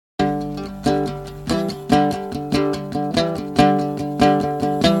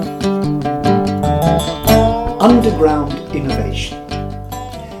underground innovation.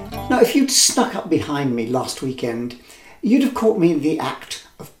 Now, if you'd snuck up behind me last weekend, you'd have caught me in the act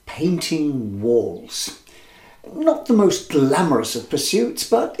of painting walls. Not the most glamorous of pursuits,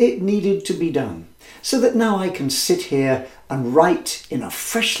 but it needed to be done, so that now I can sit here and write in a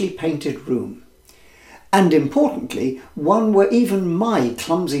freshly painted room. And importantly, one where even my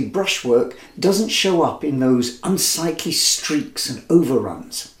clumsy brushwork doesn't show up in those unsightly streaks and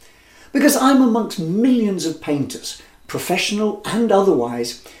overruns. Because I'm amongst millions of painters, professional and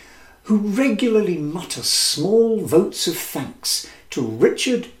otherwise, who regularly mutter small votes of thanks to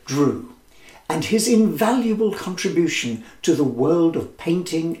Richard Drew and his invaluable contribution to the world of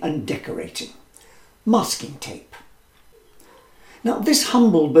painting and decorating: masking tape. Now, this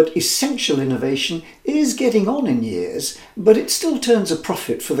humble but essential innovation is getting on in years, but it still turns a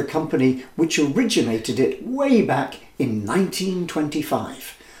profit for the company which originated it way back in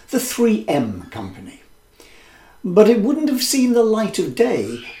 1925, the 3M Company. But it wouldn't have seen the light of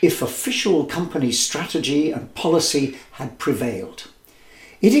day if official company strategy and policy had prevailed.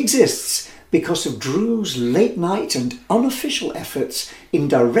 It exists because of Drew's late night and unofficial efforts in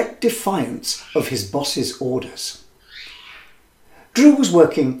direct defiance of his boss's orders. Drew was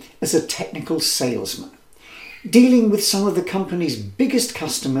working as a technical salesman, dealing with some of the company's biggest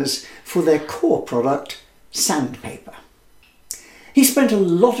customers for their core product, sandpaper. He spent a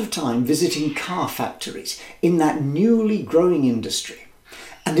lot of time visiting car factories in that newly growing industry,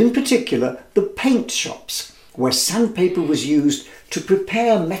 and in particular the paint shops where sandpaper was used to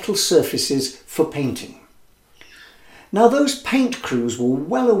prepare metal surfaces for painting. Now, those paint crews were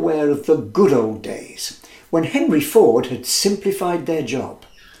well aware of the good old days when Henry Ford had simplified their job.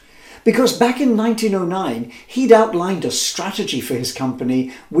 Because back in 1909, he'd outlined a strategy for his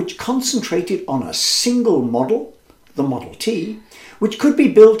company which concentrated on a single model, the Model T, which could be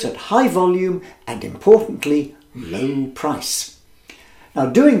built at high volume and, importantly, low price. Now,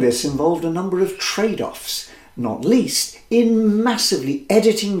 doing this involved a number of trade-offs, not least in massively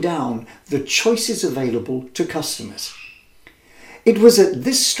editing down the choices available to customers. It was at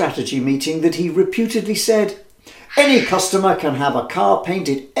this strategy meeting that he reputedly said, "Any customer can have a car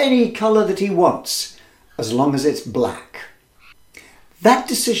painted any colour that he wants, as long as it's black." That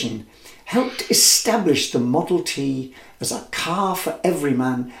decision helped establish the Model T as a car for every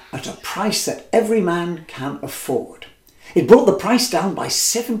man at a price that every man can afford. It brought the price down by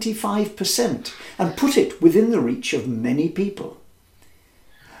 75% and put it within the reach of many people.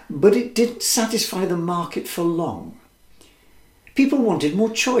 But it didn't satisfy the market for long. People wanted more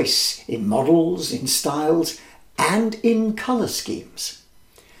choice in models, in styles, and in colour schemes,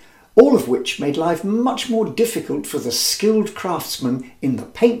 all of which made life much more difficult for the skilled craftsman in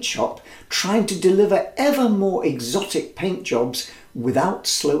the paint shop trying to deliver ever more exotic paint jobs without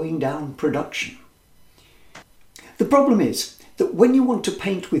slowing down production. The problem is that when you want to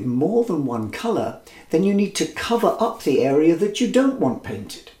paint with more than one colour, then you need to cover up the area that you don't want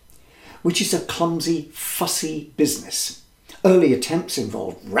painted, which is a clumsy, fussy business. Early attempts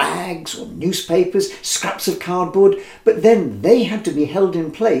involved rags or newspapers, scraps of cardboard, but then they had to be held in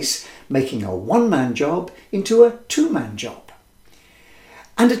place, making a one-man job into a two-man job.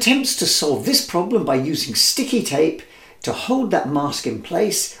 And attempts to solve this problem by using sticky tape to hold that mask in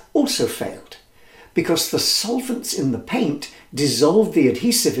place also failed, because the solvents in the paint dissolved the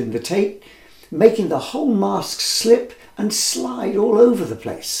adhesive in the tape, making the whole mask slip and slide all over the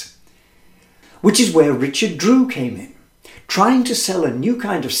place. Which is where Richard Drew came in, trying to sell a new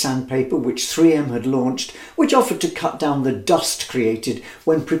kind of sandpaper which 3M had launched, which offered to cut down the dust created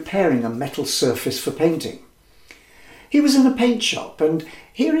when preparing a metal surface for painting. He was in a paint shop, and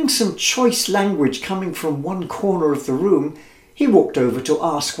hearing some choice language coming from one corner of the room, he walked over to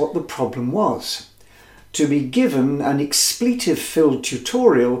ask what the problem was, to be given an expletive-filled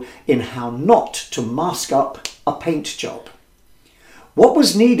tutorial in how not to mask up a paint job. What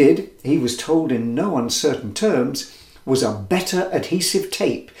was needed, he was told in no uncertain terms, was a better adhesive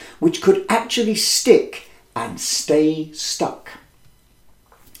tape which could actually stick and stay stuck.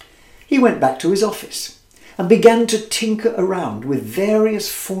 He went back to his office and began to tinker around with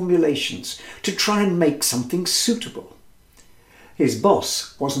various formulations to try and make something suitable. His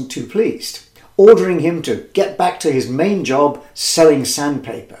boss wasn't too pleased, ordering him to get back to his main job selling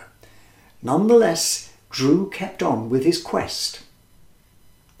sandpaper. Nonetheless, Drew kept on with his quest.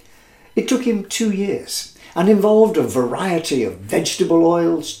 It took him 2 years and involved a variety of vegetable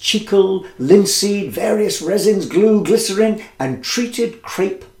oils, chicle, linseed, various resins, glue, glycerin, and treated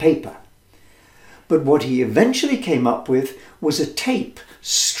crepe paper. But what he eventually came up with was a tape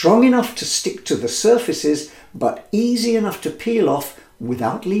strong enough to stick to the surfaces, but easy enough to peel off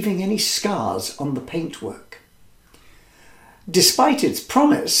without leaving any scars on the paintwork. Despite its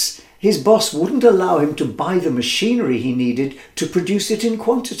promise, his boss wouldn't allow him to buy the machinery he needed to produce it in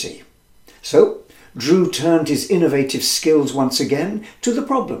quantity. So, Drew turned his innovative skills once again to the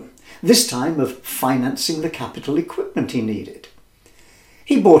problem, this time of financing the capital equipment he needed.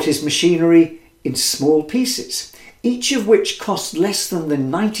 He bought his machinery in small pieces, each of which cost less than the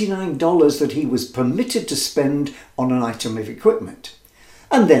 $99 that he was permitted to spend on an item of equipment,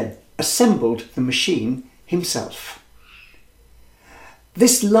 and then assembled the machine himself.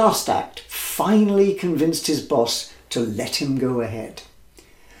 This last act finally convinced his boss to let him go ahead,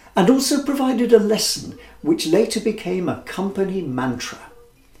 and also provided a lesson which later became a company mantra.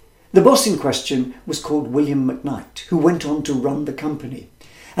 The boss in question was called William McKnight, who went on to run the company,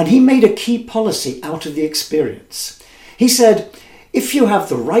 and he made a key policy out of the experience. He said, if you have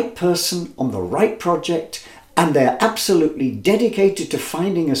the right person on the right project and they're absolutely dedicated to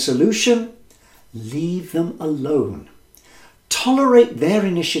finding a solution, leave them alone. Tolerate their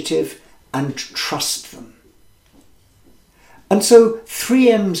initiative and trust them. And so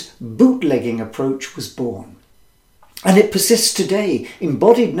 3M's bootlegging approach was born. And it persists today,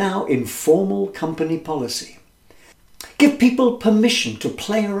 embodied now in formal company policy. Give people permission to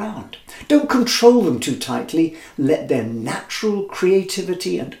play around. Don't control them too tightly. Let their natural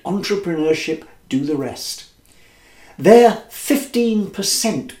creativity and entrepreneurship do the rest. Their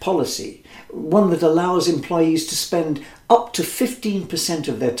 15% policy, one that allows employees to spend up to 15%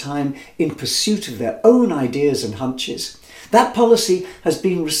 of their time in pursuit of their own ideas and hunches, that policy has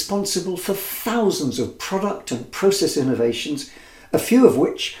been responsible for thousands of product and process innovations, a few of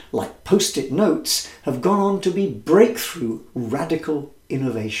which, like post-it notes, have gone on to be breakthrough radical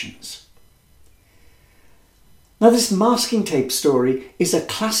innovations. Now, this masking tape story is a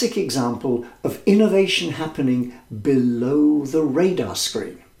classic example of innovation happening below the radar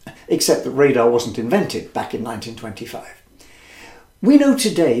screen, except that radar wasn't invented back in 1925. We know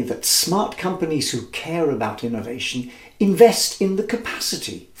today that smart companies who care about innovation invest in the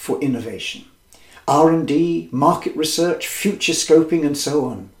capacity for innovation. R&D, market research, future scoping and so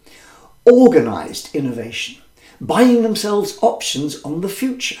on. Organised innovation, buying themselves options on the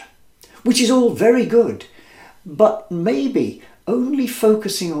future, which is all very good, but maybe only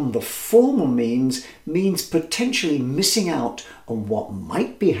focusing on the formal means potentially missing out on what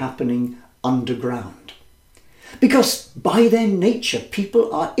might be happening underground. Because by their nature,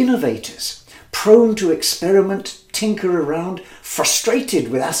 people are innovators, prone to experiment, tinker around, frustrated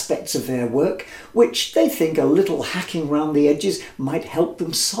with aspects of their work which they think a little hacking round the edges might help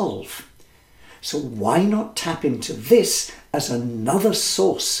them solve. So why not tap into this as another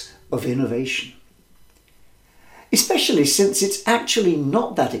source of innovation? Especially since it's actually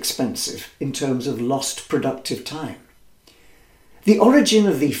not that expensive in terms of lost productive time. The origin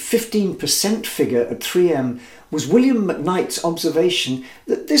of the 15% figure at 3M was William McKnight's observation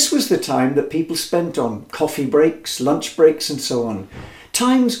that this was the time that people spent on coffee breaks, lunch breaks and so on,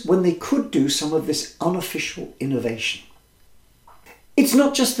 times when they could do some of this unofficial innovation. It's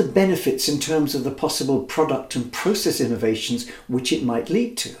not just the benefits in terms of the possible product and process innovations which it might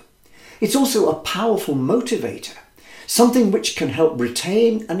lead to. It's also a powerful motivator, something which can help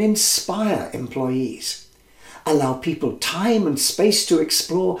retain and inspire employees. Allow people time and space to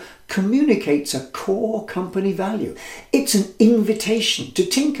explore communicates a core company value. It's an invitation to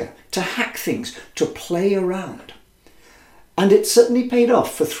tinker, to hack things, to play around. And it certainly paid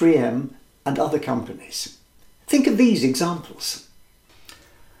off for 3M and other companies. Think of these examples.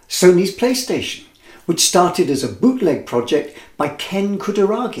 Sony's PlayStation, which started as a bootleg project by Ken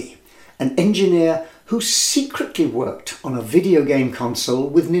Kutaragi, an engineer who secretly worked on a video game console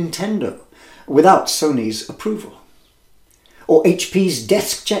with Nintendo, without Sony's approval. Or HP's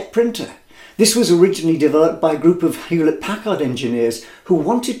DeskJet printer. This was originally developed by a group of Hewlett-Packard engineers who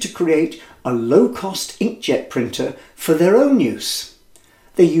wanted to create a low-cost inkjet printer for their own use.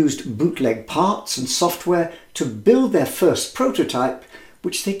 They used bootleg parts and software to build their first prototype,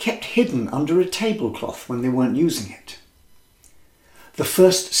 which they kept hidden under a tablecloth when they weren't using it. The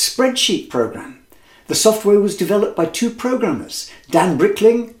first spreadsheet program. The software was developed by two programmers, Dan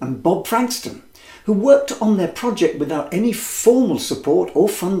Brickling and Bob Frankston, who worked on their project without any formal support or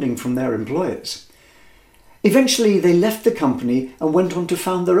funding from their employers. Eventually, they left the company and went on to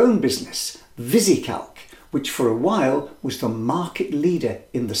found their own business, VisiCalc, which for a while was the market leader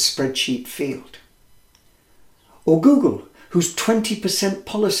in the spreadsheet field. Or Google, whose 20%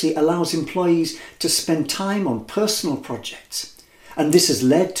 policy allows employees to spend time on personal projects. And this has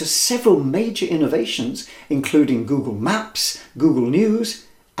led to several major innovations, including Google Maps, Google News,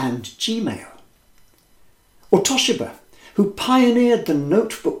 and Gmail. Or Toshiba, who pioneered the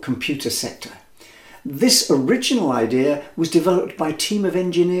notebook computer sector. This original idea was developed by a team of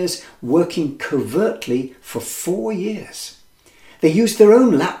engineers working covertly for 4 years. They used their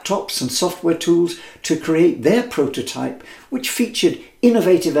own laptops and software tools to create their prototype, which featured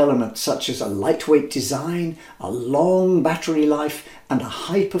innovative elements such as a lightweight design, a long battery life, and a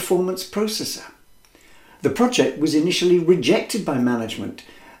high-performance processor. The project was initially rejected by management,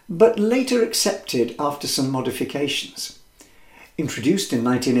 but later accepted after some modifications. Introduced in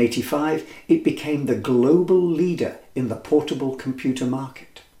 1985, it became the global leader in the portable computer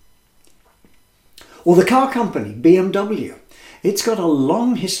market. Or the car company, BMW. It's got a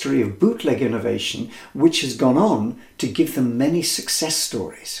long history of bootleg innovation, which has gone on to give them many success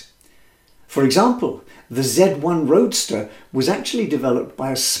stories. For example, the Z1 Roadster was actually developed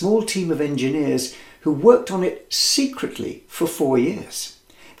by a small team of engineers who worked on it secretly for 4 years.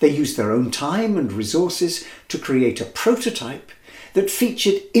 They used their own time and resources to create a prototype that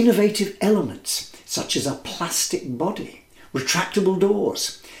featured innovative elements such as a plastic body, retractable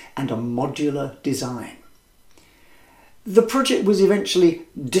doors, and a modular design. The project was eventually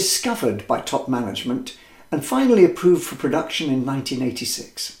discovered by top management and finally approved for production in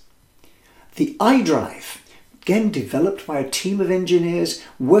 1986. The iDrive, again developed by a team of engineers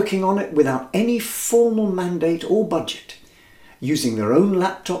working on it without any formal mandate or budget, using their own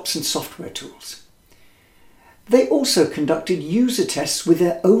laptops and software tools. They also conducted user tests with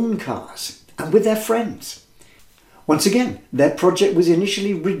their own cars and with their friends. Once again, their project was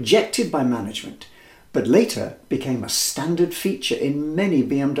initially rejected by management, but later became a standard feature in many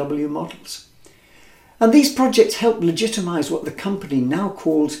BMW models. And these projects helped legitimize what the company now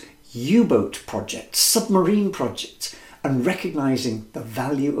calls U-boat projects, submarine projects, and recognizing the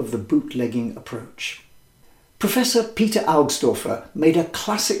value of the bootlegging approach. Professor Peter Augsdorfer made a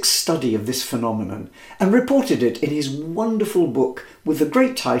classic study of this phenomenon and reported it in his wonderful book with the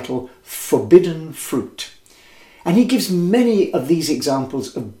great title Forbidden Fruit. And he gives many of these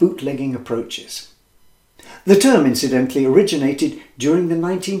examples of bootlegging approaches. The term, incidentally, originated during the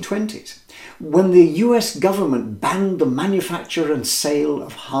 1920s, when the US government banned the manufacture and sale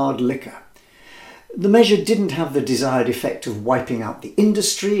of hard liquor. The measure didn't have the desired effect of wiping out the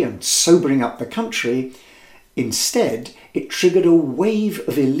industry and sobering up the country. Instead, it triggered a wave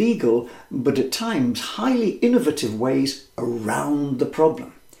of illegal, but at times highly innovative ways around the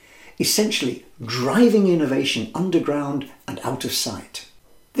problem, essentially driving innovation underground and out of sight.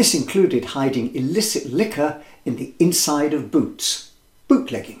 This included hiding illicit liquor in the inside of boots,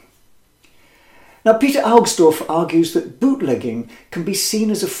 bootlegging. Now, Peter Augsdorff argues that bootlegging can be seen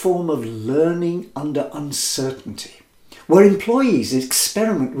as a form of learning under uncertainty, where employees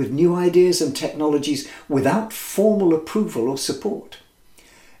experiment with new ideas and technologies without formal approval or support.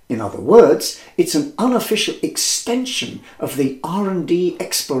 In other words, it's an unofficial extension of the R&D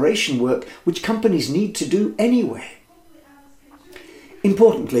exploration work which companies need to do anyway.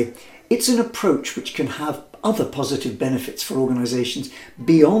 Importantly, it's an approach which can have other positive benefits for organisations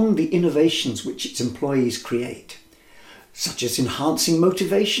beyond the innovations which its employees create, such as enhancing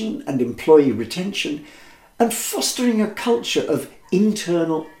motivation and employee retention and fostering a culture of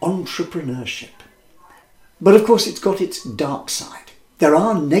internal entrepreneurship. But of course, it's got its dark side. There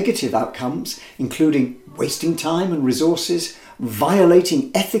are negative outcomes, including wasting time and resources, violating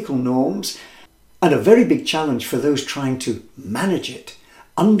ethical norms, and a very big challenge for those trying to manage it,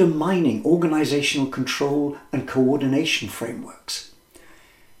 undermining organisational control and coordination frameworks.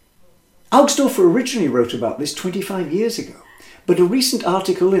 Augsdorfer originally wrote about this 25 years ago, but a recent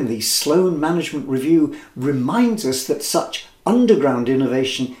article in the Sloan Management Review reminds us that such underground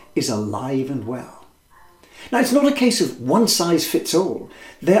innovation is alive and well. Now, it's not a case of one size fits all.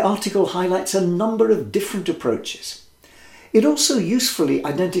 Their article highlights a number of different approaches. It also usefully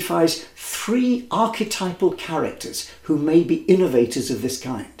identifies 3 archetypal characters who may be innovators of this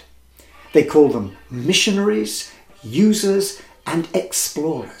kind. They call them missionaries, users, and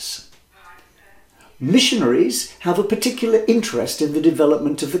explorers. Missionaries have a particular interest in the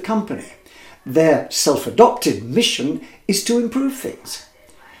development of the company. Their self-adopted mission is to improve things.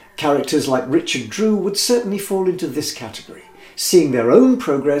 Characters like Richard Drew would certainly fall into this category, seeing their own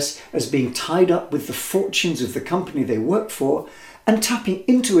progress as being tied up with the fortunes of the company they work for and tapping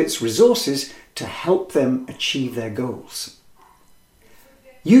into its resources to help them achieve their goals.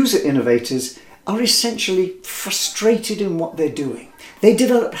 User innovators are essentially frustrated in what they're doing. They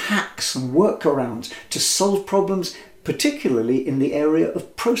develop hacks and workarounds to solve problems, particularly in the area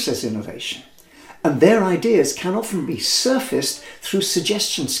of process innovation. And their ideas can often be surfaced through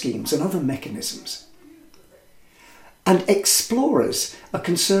suggestion schemes and other mechanisms. And explorers are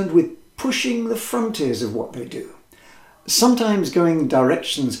concerned with pushing the frontiers of what they do. sometimes going in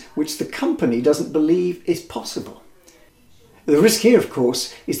directions which the company doesn't believe is possible. The risk here, of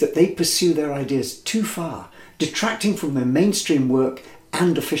course, is that they pursue their ideas too far, detracting from their mainstream work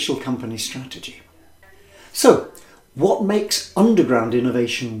and official company strategy. So, what makes underground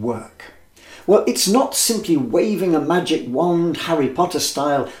innovation work? Well, it's not simply waving a magic wand, Harry Potter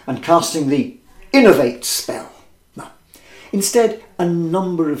style, and casting the innovate spell. No. Instead, a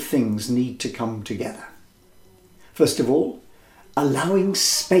number of things need to come together. First of all, allowing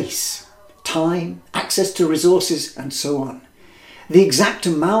space, time, access to resources, and so on. The exact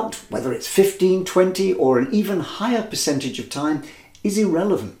amount, whether it's 15, 20, or an even higher percentage of time, is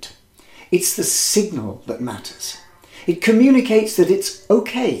irrelevant. It's the signal that matters. It communicates that it's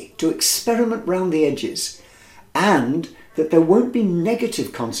okay to experiment round the edges and that there won't be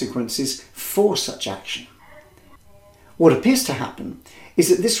negative consequences for such action. What appears to happen is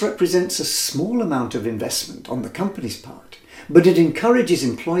that this represents a small amount of investment on the company's part, but it encourages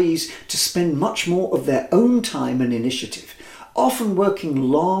employees to spend much more of their own time and initiative, often working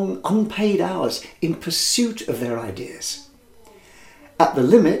long, unpaid hours in pursuit of their ideas. At the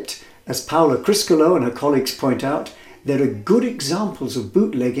limit, as Paola Criscolo and her colleagues point out, there are good examples of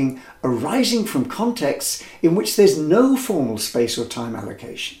bootlegging arising from contexts in which there's no formal space or time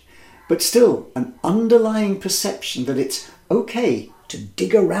allocation, but still an underlying perception that it's okay to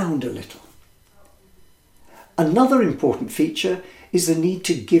dig around a little. Another important feature is the need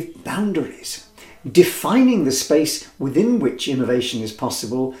to give boundaries, defining the space within which innovation is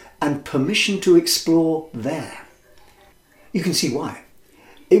possible and permission to explore there. You can see why.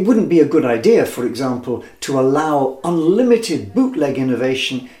 It wouldn't be a good idea, for example, to allow unlimited bootleg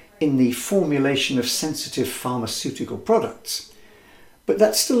innovation in the formulation of sensitive pharmaceutical products. But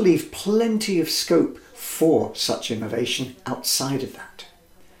that still leaves plenty of scope for such innovation outside of that.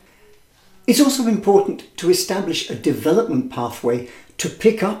 It's also important to establish a development pathway to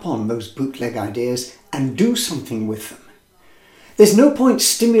pick up on those bootleg ideas and do something with them. There's no point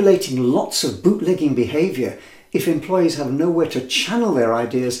stimulating lots of bootlegging behaviour if employees have nowhere to channel their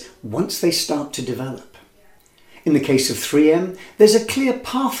ideas once they start to develop. In the case of 3M, there's a clear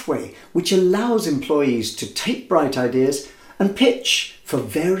pathway which allows employees to take bright ideas and pitch for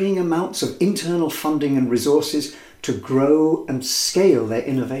varying amounts of internal funding and resources to grow and scale their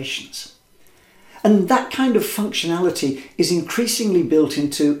innovations. And that kind of functionality is increasingly built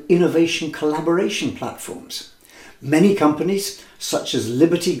into innovation collaboration platforms. Many companies, such as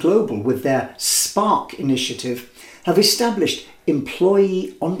Liberty Global with their Spark initiative, have established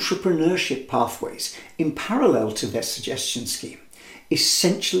employee entrepreneurship pathways in parallel to their suggestion scheme,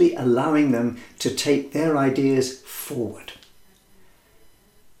 essentially allowing them to take their ideas forward.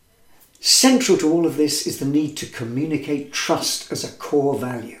 Central to all of this is the need to communicate trust as a core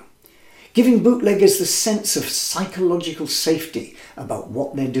value, giving bootleggers the sense of psychological safety about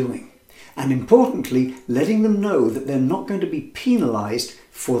what they're doing, and importantly, letting them know that they're not going to be penalised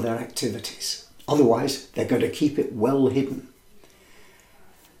for their activities. Otherwise, they're going to keep it well hidden.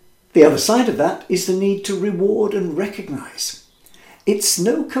 The other side of that is the need to reward and recognise. It's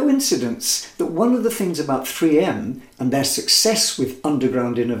no coincidence that one of the things about 3M and their success with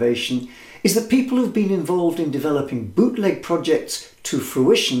underground innovation is that people who've been involved in developing bootleg projects to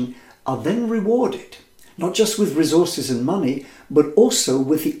fruition are then rewarded, not just with resources and money, but also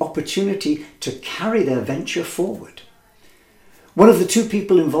with the opportunity to carry their venture forward. One of the two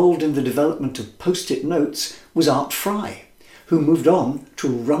people involved in the development of Post-it notes was Art Fry, who moved on to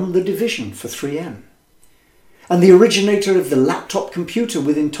run the division for 3M. And the originator of the laptop computer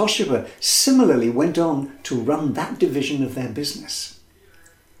within Toshiba similarly went on to run that division of their business.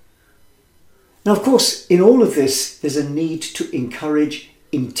 Now, of course, in all of this, there's a need to encourage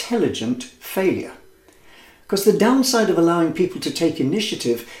intelligent failure. Because the downside of allowing people to take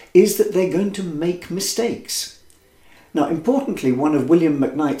initiative is that they're going to make mistakes. Now, importantly, one of William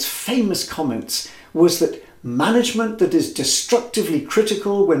McKnight's famous comments was that management that is destructively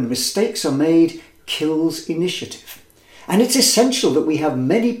critical when mistakes are made kills initiative. And it's essential that we have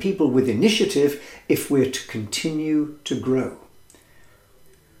many people with initiative if we're to continue to grow.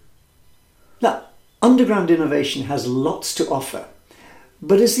 Now, underground innovation has lots to offer.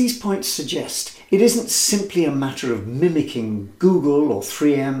 But as these points suggest, it isn't simply a matter of mimicking Google or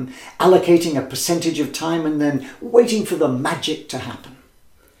 3M, allocating a percentage of time and then waiting for the magic to happen.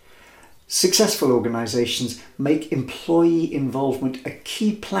 Successful organisations make employee involvement a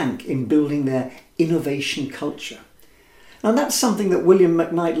key plank in building their innovation culture. And that's something that William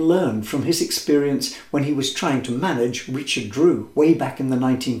McKnight learned from his experience when he was trying to manage Richard Drew way back in the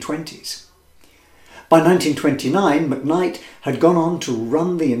 1920s. By 1929, McKnight had gone on to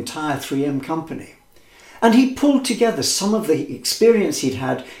run the entire 3M company. And he pulled together some of the experience he'd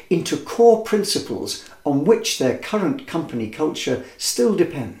had into core principles on which their current company culture still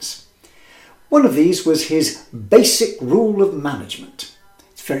depends. One of these was his basic rule of management.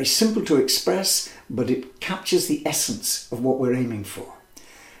 It's very simple to express, but it captures the essence of what we're aiming for.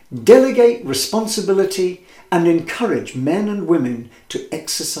 Delegate responsibility and encourage men and women to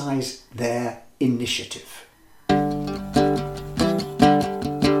exercise their initiative.